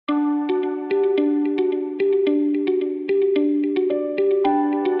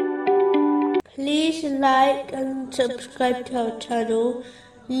like and subscribe to our channel.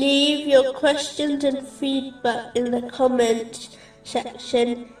 Leave your questions and feedback in the comments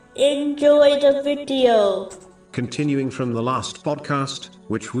section. Enjoy the video. Continuing from the last podcast,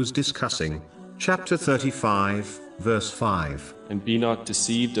 which was discussing chapter 35, verse 5. And be not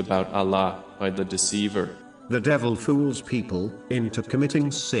deceived about Allah by the deceiver. The devil fools people into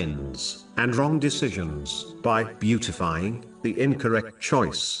committing sins and wrong decisions by beautifying the incorrect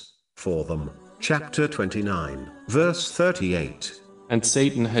choice for them. Chapter 29, verse 38. And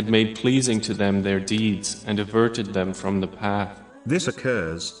Satan had made pleasing to them their deeds and averted them from the path. This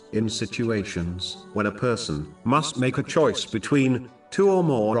occurs in situations when a person must make a choice between two or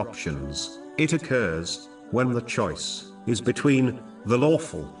more options. It occurs when the choice is between the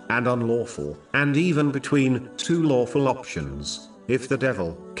lawful and unlawful, and even between two lawful options. If the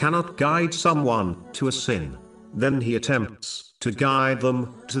devil cannot guide someone to a sin, then he attempts to guide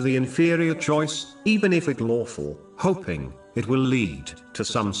them to the inferior choice, even if it lawful, hoping it will lead to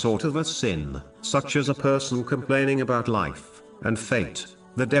some sort of a sin, such as a person complaining about life and fate.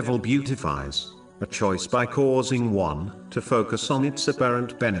 The devil beautifies a choice by causing one to focus on its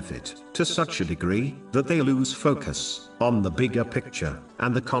apparent benefit to such a degree that they lose focus on the bigger picture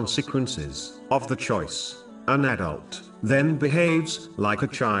and the consequences of the choice. An adult then behaves like a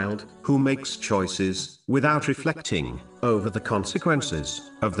child who makes choices without reflecting over the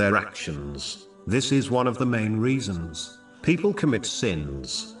consequences of their actions. This is one of the main reasons people commit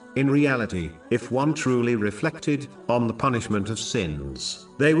sins. In reality, if one truly reflected on the punishment of sins,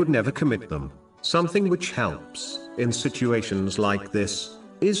 they would never commit them. Something which helps in situations like this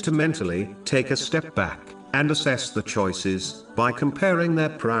is to mentally take a step back and assess the choices by comparing their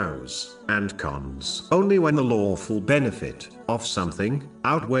pros and cons. Only when the lawful benefit of something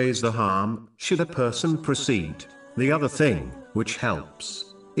outweighs the harm should a person proceed. The other thing which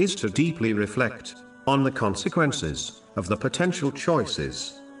helps is to deeply reflect on the consequences of the potential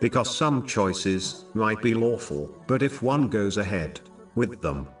choices, because some choices might be lawful, but if one goes ahead with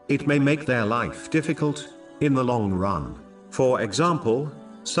them, it may make their life difficult in the long run. For example,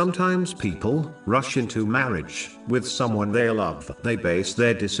 sometimes people rush into marriage with someone they love. They base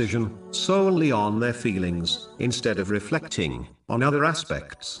their decision solely on their feelings, instead of reflecting on other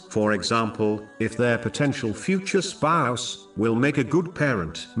aspects. For example, if their potential future spouse will make a good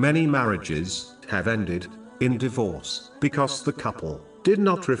parent. Many marriages have ended in divorce because the couple did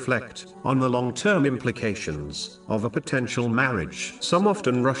not reflect on the long-term implications of a potential marriage. Some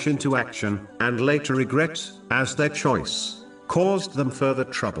often rush into action and later regret, as their choice caused them further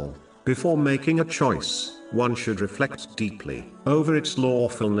trouble. Before making a choice, one should reflect deeply over its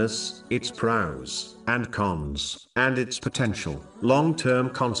lawfulness, its pros and cons, and its potential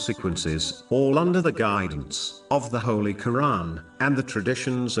long-term consequences, all under the guidance of the Holy Quran and the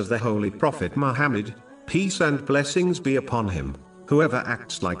traditions of the Holy Prophet Muhammad, peace and blessings be upon him. Whoever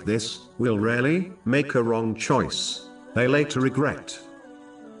acts like this will rarely make a wrong choice. They later regret